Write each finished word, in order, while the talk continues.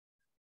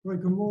Well,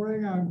 good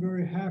morning. I'm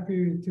very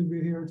happy to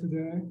be here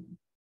today.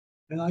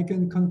 And I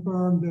can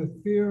confirm the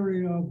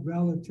theory of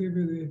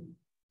relativity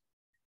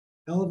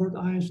Albert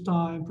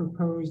Einstein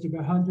proposed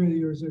about 100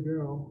 years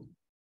ago.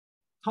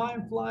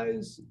 Time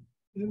flies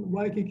in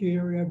Waikiki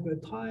area,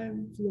 but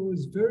time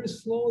flows very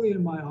slowly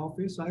in my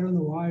office. I don't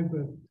know why,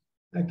 but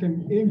I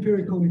can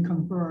empirically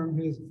confirm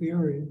his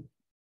theory.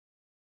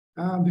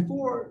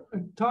 Before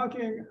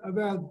talking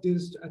about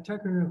this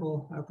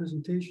technical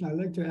presentation, I'd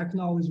like to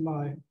acknowledge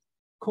my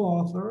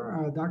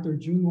co-author, Dr.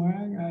 Jun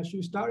Wang.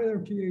 She started her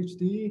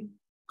PhD,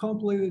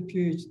 completed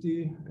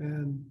PhD,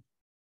 and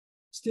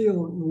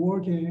still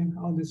working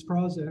on this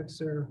project.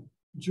 So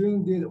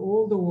Jun did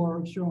all the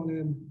work shown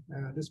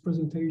in this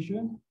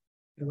presentation,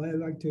 and I'd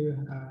like to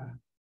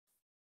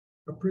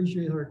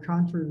appreciate her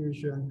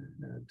contribution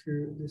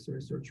to this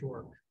research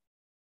work.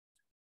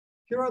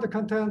 Here are the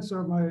contents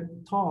of my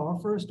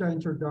talk. First, an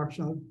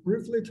introduction. I'll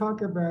briefly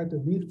talk about the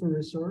need for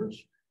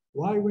research,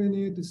 why we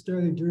need to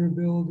study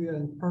durability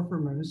and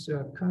performance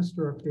of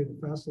constructed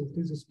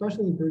facilities,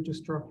 especially bridge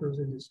structures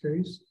in this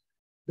case.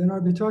 Then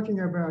I'll be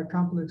talking about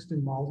complexity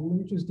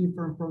modeling, which is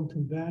different from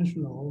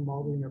conventional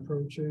modeling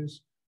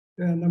approaches.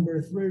 Then number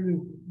 3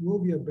 will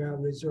be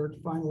about research,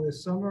 finally a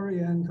summary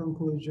and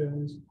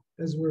conclusions,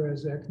 as well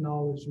as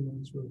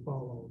acknowledgements will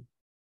follow.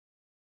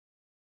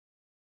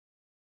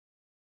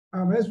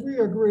 As we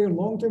agree,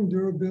 long-term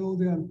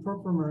durability and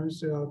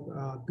performance of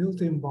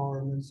built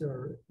environments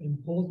are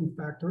important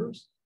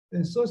factors,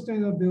 and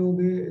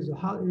sustainability is a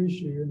hot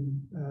issue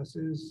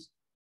since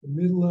the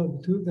middle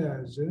of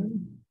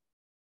 2000.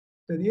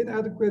 Then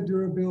inadequate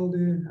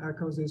durability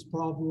causes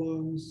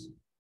problems.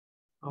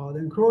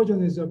 Then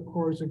corrosion is, of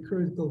course, a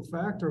critical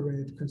factor when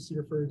you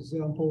consider, for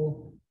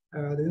example,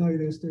 the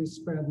United States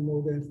spent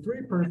more than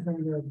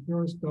 3% of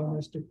gross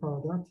domestic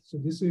product. So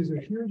this is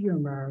a huge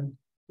amount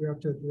we have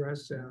to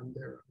address, and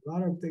there are a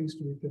lot of things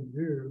we can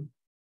do.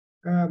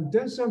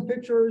 Then some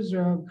pictures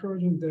of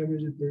corrosion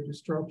damaged bridge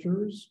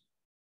structures.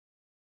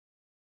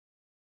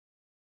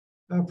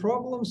 A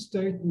problem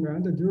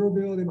statement, the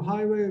durability of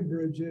highway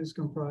bridges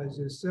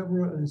comprises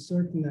several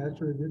uncertain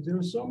attributes. There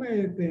are so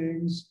many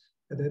things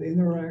that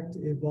interact,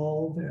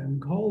 evolve,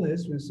 and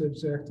coalesce when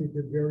subjected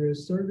to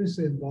various service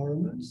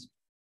environments.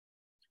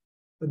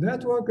 The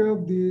network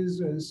of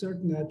these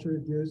certain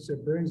attributes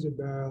brings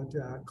about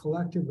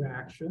collective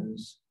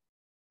actions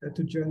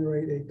to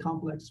generate a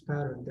complex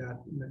pattern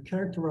that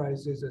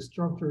characterizes a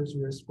structure's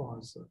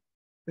response.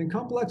 Then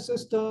complex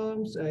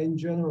systems in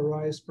general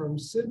arise from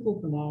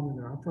simple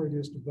phenomena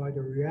produced by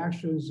the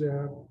reactions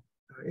of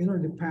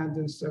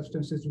interdependent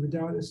substances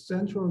without a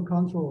central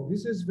control.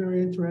 This is a very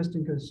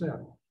interesting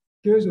concept.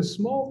 Here's a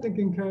small thing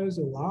can cause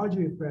a large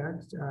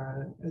effect,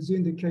 as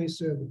in the case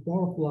of the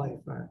butterfly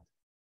effect.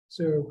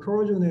 So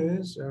corrosion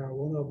is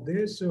one of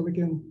these. So we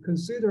can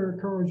consider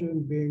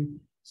corrosion being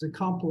a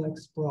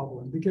complex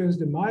problem because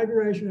the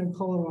migration of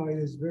chloride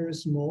is very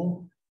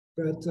small,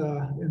 but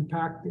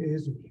impact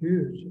is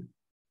huge.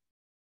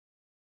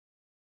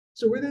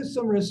 So we did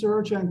some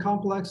research on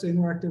complex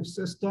interactive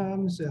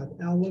systems at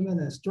element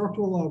and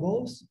structural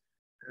levels.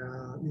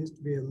 Needs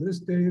to be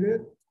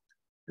elucidated.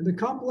 And the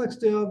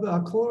complexity of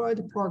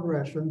chloride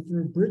progression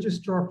through bridge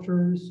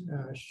structures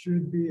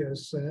should be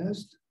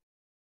assessed.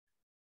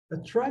 A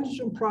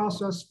transition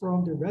process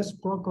from the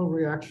reciprocal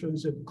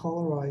reactions of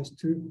chlorides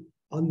to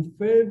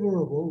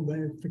unfavorable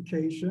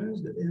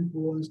ramifications that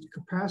influence the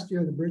capacity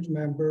of the bridge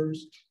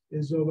members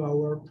is of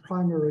our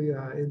primary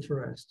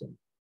interest.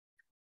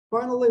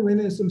 Finally, we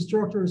need some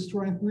structural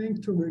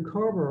strengthening to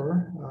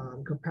recover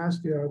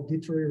capacity of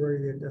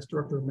deteriorated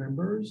structural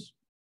members.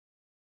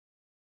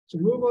 So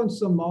move on to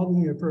some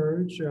modeling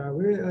approach.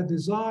 We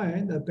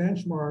designed a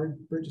benchmark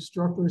bridge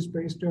structures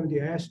based on the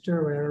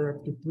Ashtar era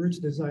of the bridge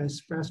design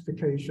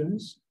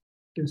specifications.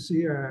 You can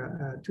see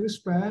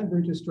 2-span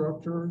bridge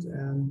structures,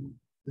 and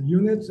the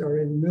units are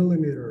in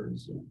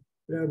millimeters.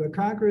 We have a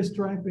concrete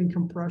strengthening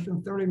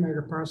compression 30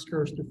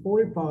 megapascals to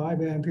 45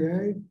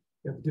 MPa.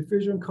 We have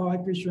diffusion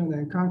coefficient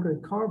and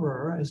concrete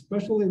cover,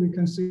 especially we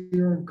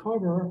consider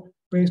cover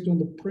based on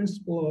the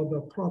principle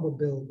of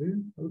probability.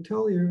 I'll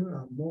tell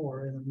you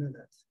more in a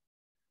minute.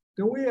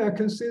 Then we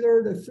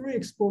considered 3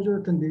 exposure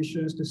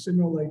conditions to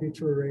simulate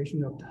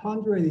deterioration of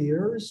 100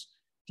 years,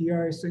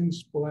 de-icing,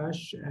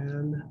 splash,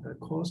 and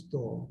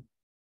coastal.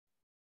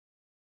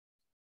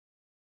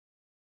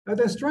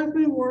 The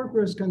strengthening work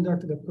was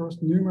conducted, of course,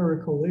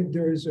 numerically.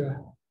 There is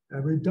a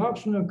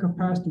reduction of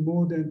capacity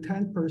more than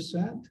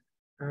 10%,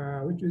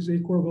 which is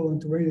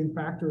equivalent to rating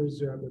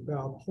factors of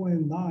about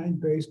 0.9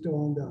 based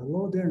on the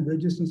load and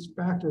resistance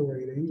factor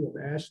rating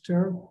of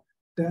Ashtar.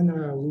 Then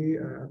we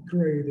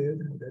created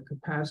the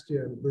capacity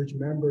of the bridge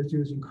members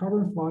using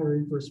carbon fiber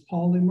reinforced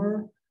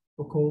polymer,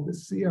 called the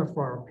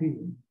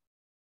CFRP.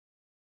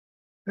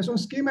 There's some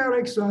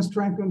schematics on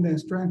strengthened and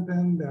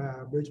strengthened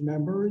bridge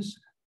members.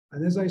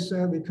 And as I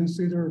said, we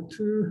consider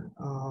 2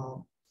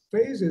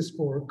 phases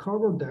for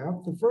cover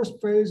depth. The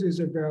first phase is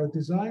about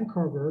design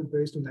cover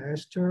based on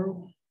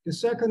Ashtar. The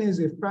second is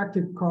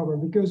effective cover,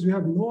 because we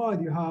have no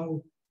idea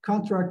how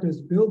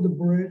contractors build the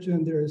bridge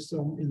and there is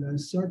some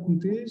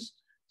uncertainties.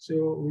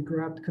 So we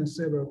grab the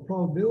concept of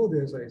probability,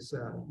 as I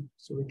said.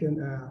 So we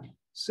can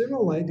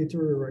simulate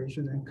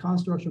deterioration and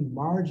construction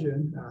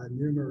margin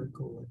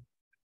numerically.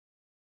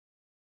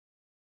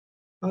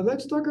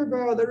 Let's talk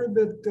about a little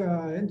bit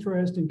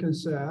interesting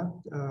concept.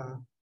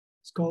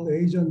 It's called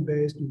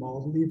agent-based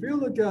modeling. If you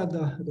look at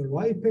the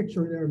right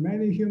picture, there are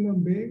many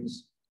human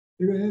beings.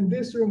 Even in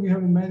this room, we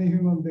have many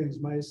human beings,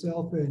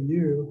 myself and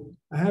you.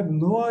 I have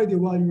no idea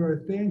what you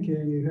are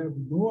thinking. You have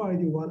no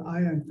idea what I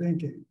am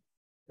thinking.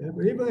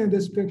 Even in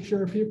this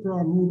picture, people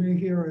are moving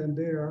here and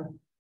there.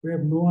 We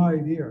have no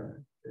idea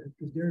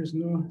because there is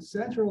no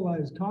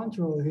centralized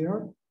control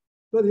here.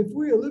 But if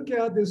we look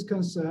at this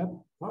concept,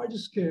 large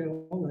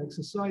scale, like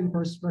society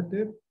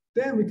perspective,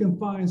 then we can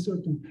find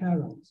certain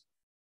patterns.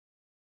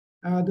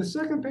 The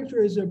second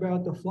picture is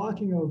about the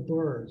flocking of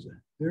birds.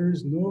 There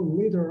is no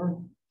leader,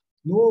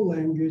 no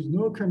language,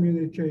 no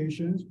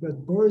communications,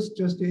 but birds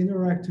just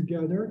interact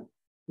together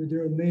with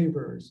their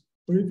neighbors.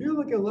 But if you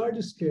look at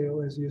larger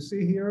scale, as you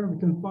see here, we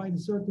can find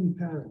certain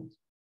patterns.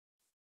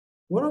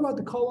 What about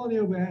the colony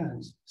of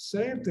ants?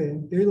 Same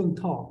thing, they don't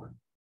talk.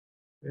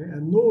 Okay?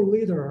 And no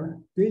leader,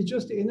 they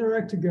just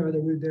interact together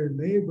with their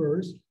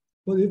neighbors.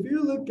 But if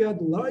you look at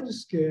the large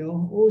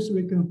scale, also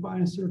we can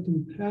find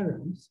certain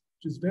patterns,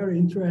 which is very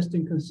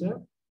interesting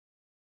concept.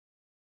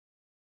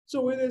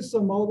 So we did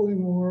some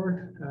modeling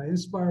work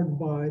inspired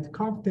by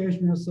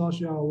computational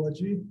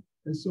sociology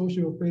and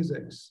social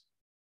physics.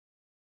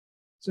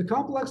 So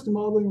complex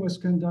modeling was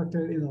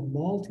conducted in a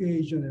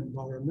multi-agent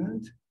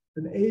environment.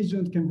 An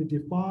agent can be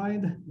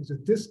defined as a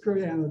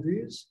discrete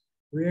entities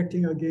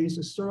reacting against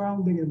the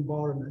surrounding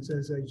environments,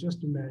 as I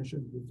just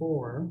mentioned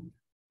before.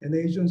 And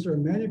agents are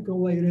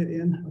manipulated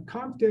in a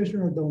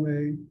computational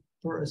domain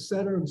for a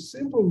set of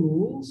simple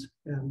rules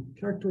and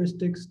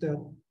characteristics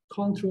that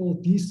control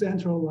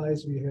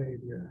decentralized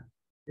behavior.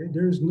 Okay?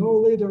 There's no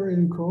leader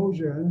in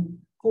corrosion,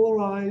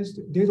 polarized,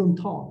 they don't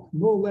talk,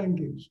 no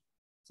language.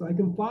 So I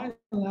can find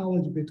an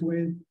analogy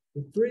between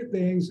the three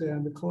things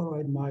and the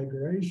chloride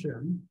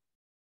migration.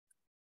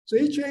 So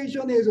each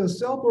agent is a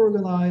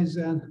self-organized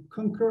and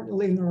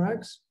concurrently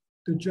interacts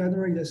to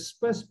generate a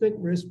specific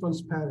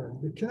response pattern.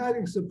 The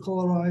kinetics of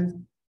chloride,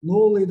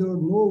 no leader,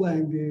 no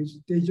language,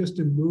 they just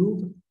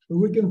move, but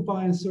we can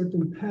find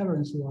certain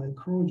patterns like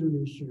corrosion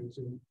issues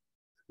in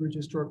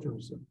bridge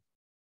structures.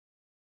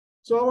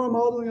 So our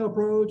modeling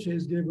approach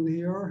is given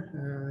here.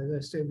 As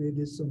I said, we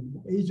did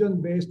some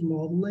agent-based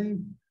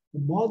modeling. The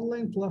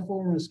modeling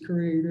platform was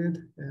created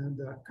and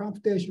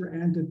computational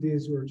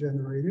entities were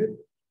generated.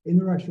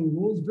 Interaction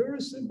rules,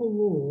 very simple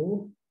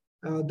rule.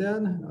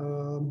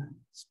 Then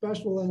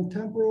spatial and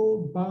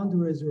temporal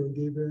boundaries were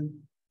given.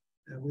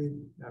 We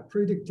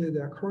predicted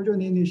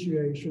corrosion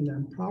initiation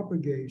and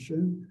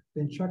propagation,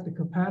 then check the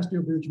capacity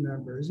of bridge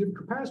members. If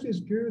capacity is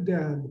good,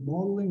 then the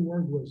modeling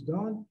work was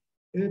done.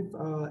 If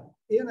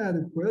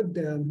inadequate,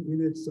 then we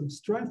need some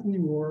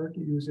strengthening work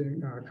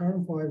using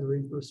carbon fiber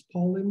reinforced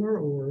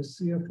polymer or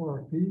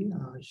CFRP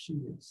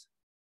sheets.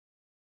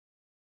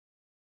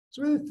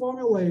 So we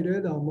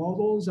formulated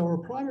models. Our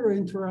primary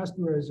interest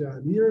was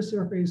near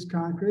surface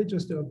concrete,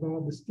 just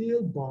above the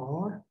steel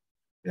bar.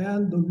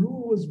 And the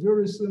rule was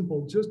very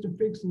simple, just a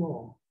fixed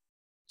law,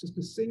 just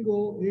a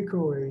single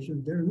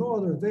equation. There are no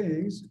other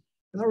things.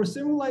 And our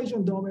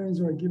simulation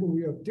domains are given.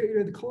 We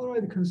updated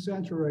chloride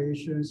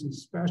concentrations in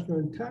spatial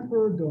and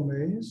temporal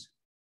domains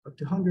up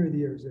to 100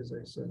 years, as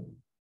I said.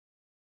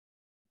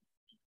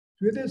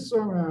 We did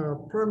some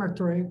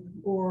parametric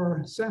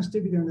or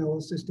sensitivity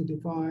analysis to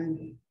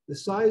define the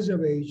size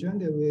of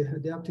agent, and we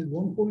adapted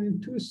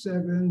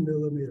 1.27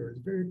 millimeters,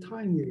 very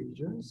tiny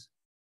agents.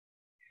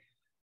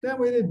 Then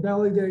we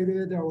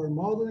validated our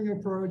modeling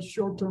approach,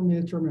 short-term,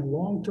 mid-term, and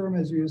long-term.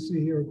 As you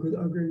see here, good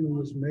agreement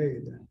was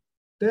made.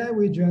 Then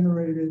we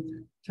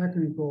generated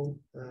technical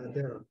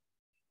data.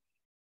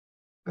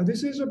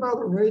 This is about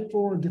the rate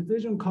for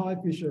diffusion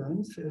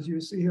coefficients. As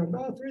you see here,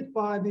 about 3 to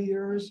 5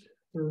 years,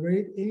 the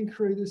rate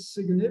increased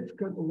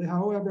significantly.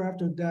 However,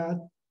 after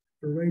that,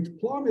 the rate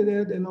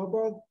plummeted, and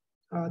about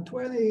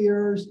 20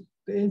 years,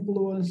 the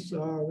influence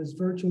was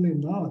virtually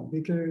none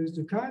because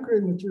the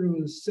concrete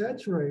material is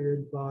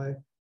saturated by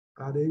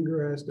the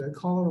ingress, the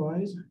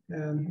chloride,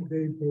 and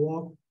they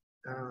block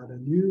the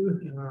new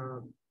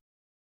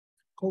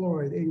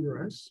chloride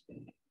ingress.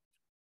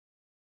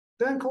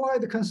 Then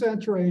chloride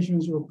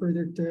concentrations were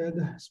predicted,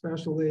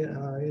 especially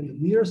in the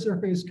near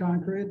surface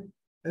concrete.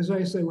 As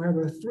I said, we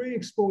have 3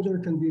 exposure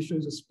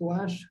conditions: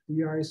 splash,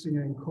 de-icing,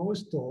 and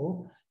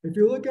coastal. If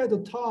you look at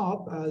the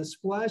top,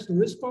 splash, the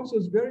response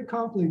was very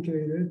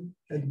complicated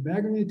and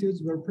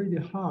magnitudes were pretty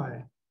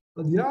high.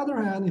 On the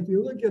other hand, if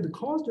you look at the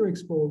coastal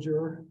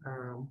exposure,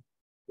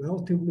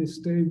 relatively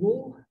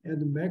stable and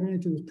the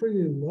magnitude is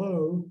pretty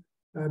low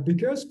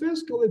because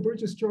physically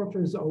bridge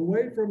structures are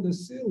away from the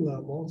sea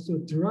level. So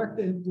direct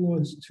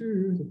influence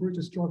to the bridge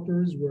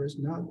structures was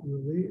not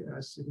really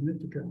as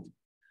significant.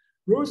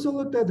 We also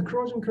looked at the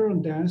corrosion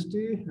current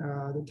density.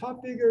 The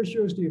top figure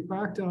shows the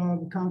effect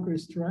of concrete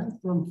strength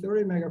from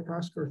 30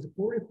 megapascals to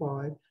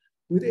 45.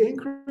 With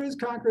increased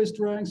concrete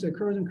strength, the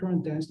corrosion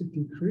current density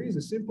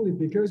decreases simply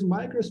because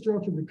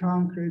microstructure of the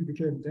concrete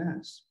became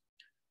dense.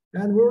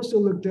 And we also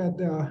looked at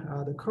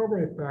the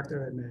cover effect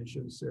that I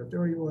mentioned. So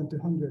 31 to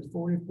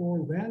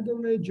 144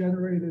 randomly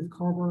generated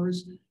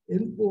covers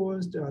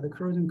influenced the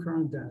corrosion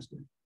current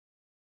density.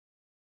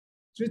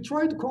 So we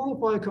tried to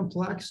quantify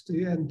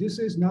complexity, and this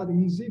is not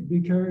easy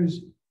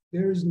because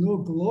there is no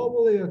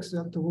globally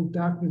acceptable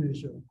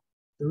definition.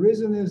 The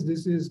reason is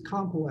this is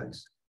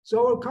complex.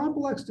 So our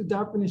complexity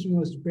definition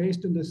was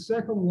based on the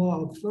second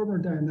law of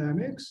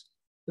thermodynamics,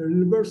 the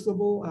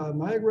reversible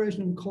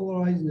migration of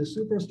chlorides in the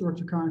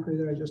superstructure concrete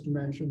that I just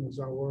mentioned is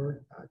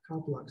our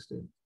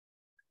complexity.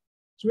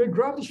 So we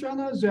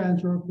gravitational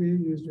entropy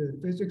used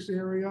in physics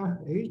area,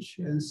 H,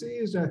 and C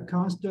is a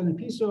constant, and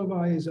P sub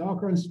I is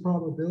occurrence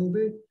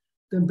probability.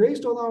 Then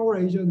based on our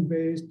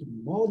agent-based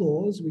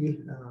models, we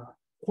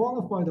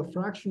quantify the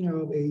fraction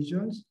of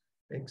agents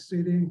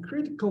exceeding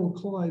critical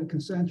chloride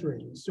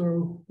concentration.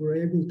 So we're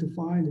able to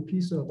find the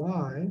P sub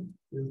I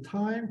with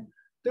time.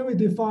 Then we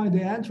define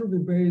the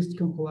entropy-based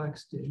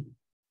complexity.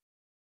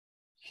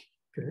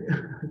 Okay,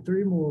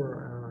 3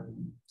 more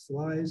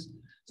slides.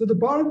 So the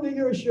bottom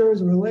figure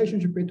shows a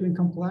relationship between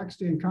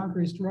complexity and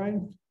concrete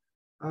strength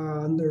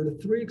under the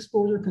 3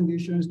 exposure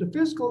conditions. The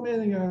physical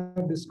meaning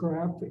of this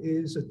graph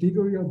is a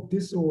degree of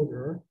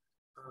disorder.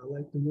 I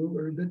like to move a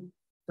little bit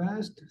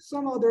fast.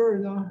 Some other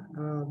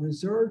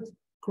reserved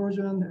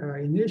corrosion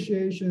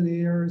initiation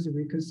areas,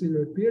 we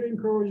consider peering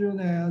corrosion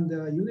and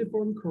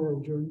uniform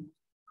corrosion.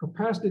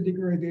 Capacity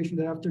degradation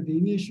after the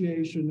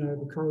initiation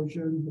of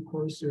corrosion, of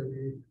course,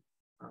 we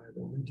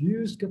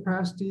reduce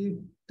capacity,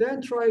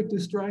 then try to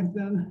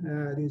strengthen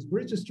these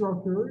bridge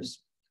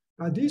structures.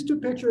 These 2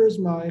 pictures,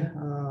 my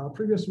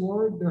previous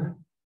work, the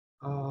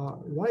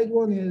right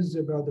one is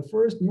about the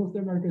first North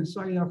American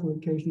site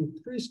application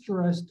of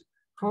pre-stressed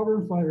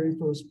carbon fiber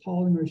reinforced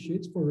polymer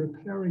sheets for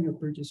repairing a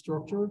bridge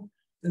structure.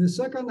 And the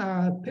second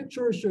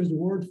picture shows the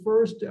world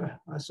first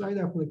site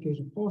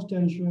application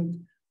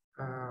post-tension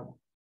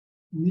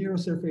near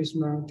surface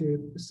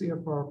mounted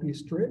CFRP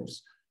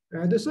strips.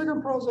 The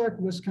second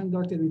project was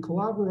conducted in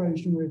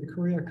collaboration with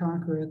Korea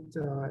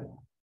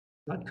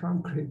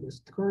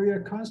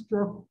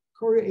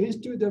Korea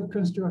Institute of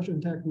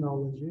Construction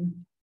Technology.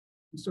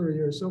 I'm sorry,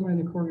 there are so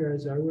many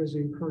Koreas. I was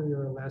in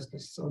Korea last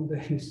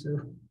Sunday,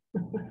 so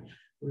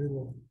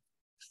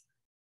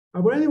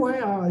but anyway,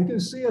 you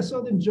can see a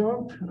sudden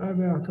jump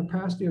of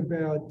capacity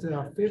about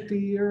 50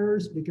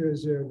 years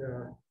because of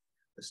the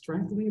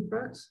strengthening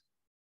effects.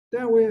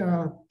 Then we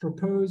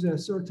propose a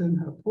certain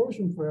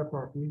portion for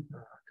FRP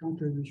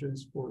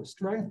contributions for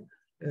strength,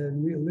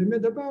 and we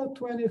limit about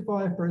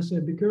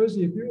 25% because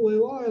if you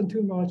rely on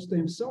too much,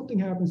 then if something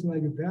happens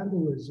like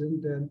vandalism,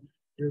 then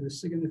there's a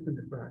significant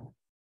effect.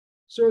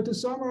 So to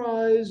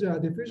summarize,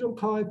 diffusion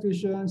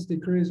coefficients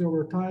decrease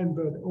over time,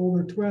 but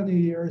over 20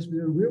 years, we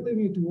don't really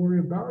need to worry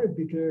about it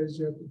because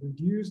of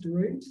reduced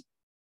rates.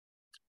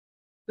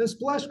 The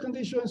splash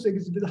conditions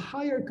exhibit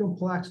higher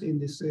complexity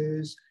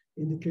indices,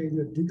 indicating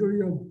a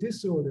degree of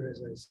disorder,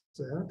 as I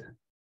said.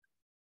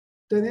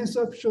 Then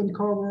insufficient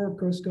cover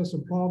causes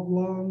some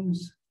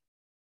problems.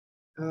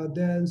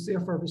 Then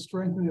CFRP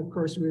strengthening, of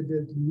course, we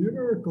did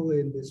numerically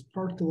in this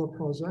particular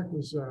project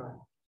was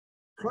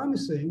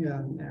promising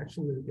and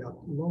actually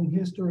got long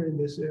history in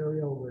this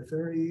area over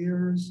 30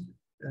 years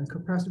and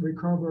capacity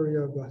recovery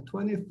of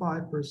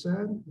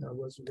 25%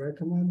 was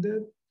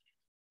recommended.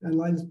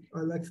 And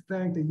I'd like to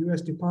thank the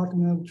U.S.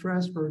 Department of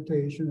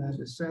Transportation and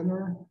the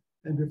center.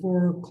 And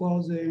before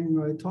closing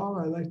my talk,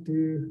 I'd like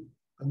to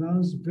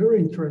announce a very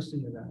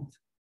interesting event.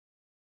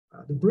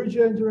 The Bridge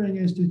Engineering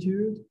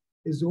Institute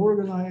is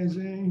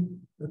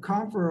organizing a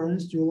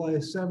conference July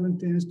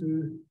 17th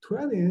to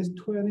 20th,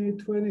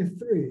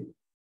 2023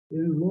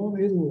 in Rome,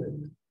 Italy.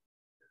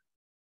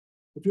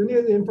 If you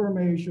need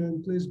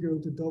information, please go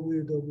to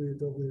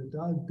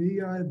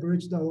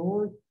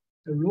www.bibridge.org.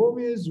 And Rome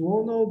is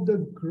one of the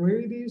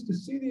greatest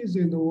cities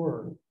in the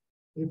world.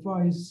 If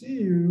I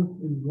see you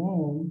in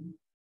Rome,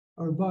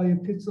 I'll buy a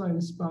pizza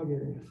and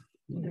spaghetti.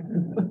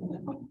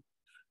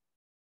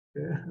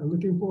 Yeah, I'm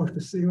looking forward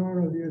to seeing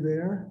all of you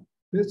there.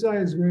 Pizza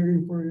is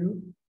waiting for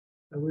you.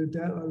 And with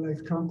that, I'd like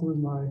to conclude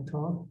my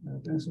talk.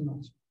 Thanks so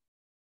much.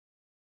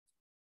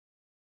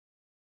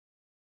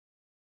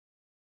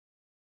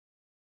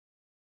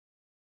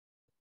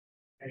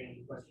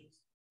 Any questions?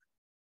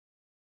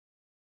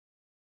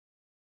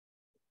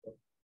 I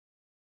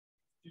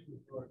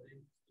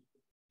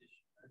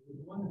was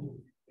wondering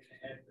if you can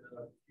add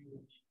a few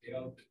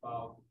details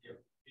about the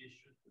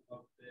application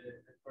of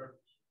the FRP.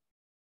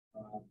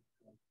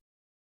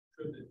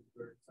 Sure that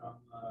there are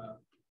some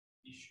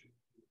issues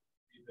with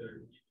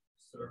the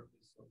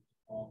surface of the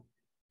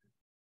concrete,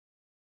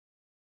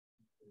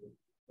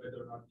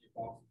 whether or not the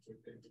boxes are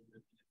going to be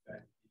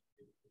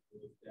effective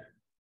with that.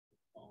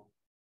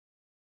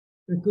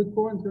 A good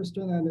point,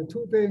 Christian. And the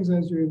 2 things,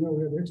 as you know,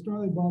 we have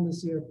externally bonded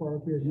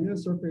CFRP and near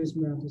surface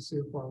mounted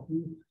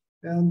CFRP.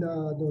 And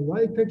the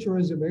right picture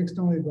is of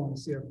externally bound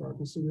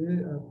CFR. So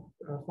we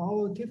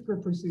follow typical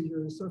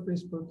procedures,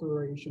 surface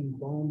preparation,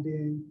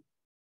 bonding,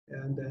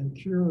 and then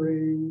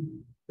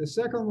curing. The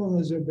second one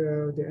is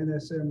about the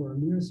NSM or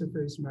near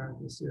surface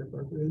mount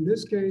CFR. In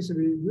this case,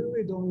 we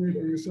really don't need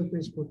any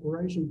surface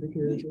preparation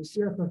because the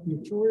CFR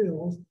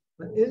materials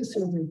are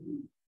inserted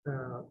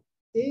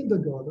in the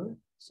gutter.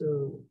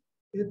 So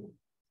it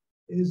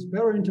is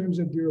better in terms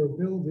of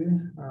durability.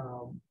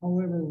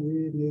 However,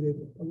 we needed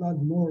a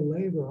lot more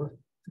labor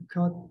to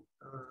cut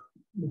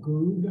the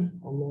groove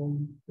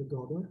along the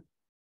gutter.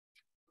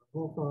 I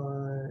hope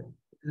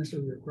I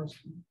answered your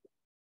question.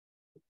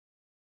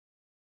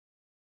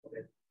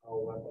 Okay,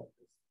 I'll wrap up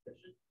this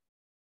session.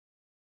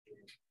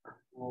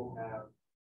 We'll have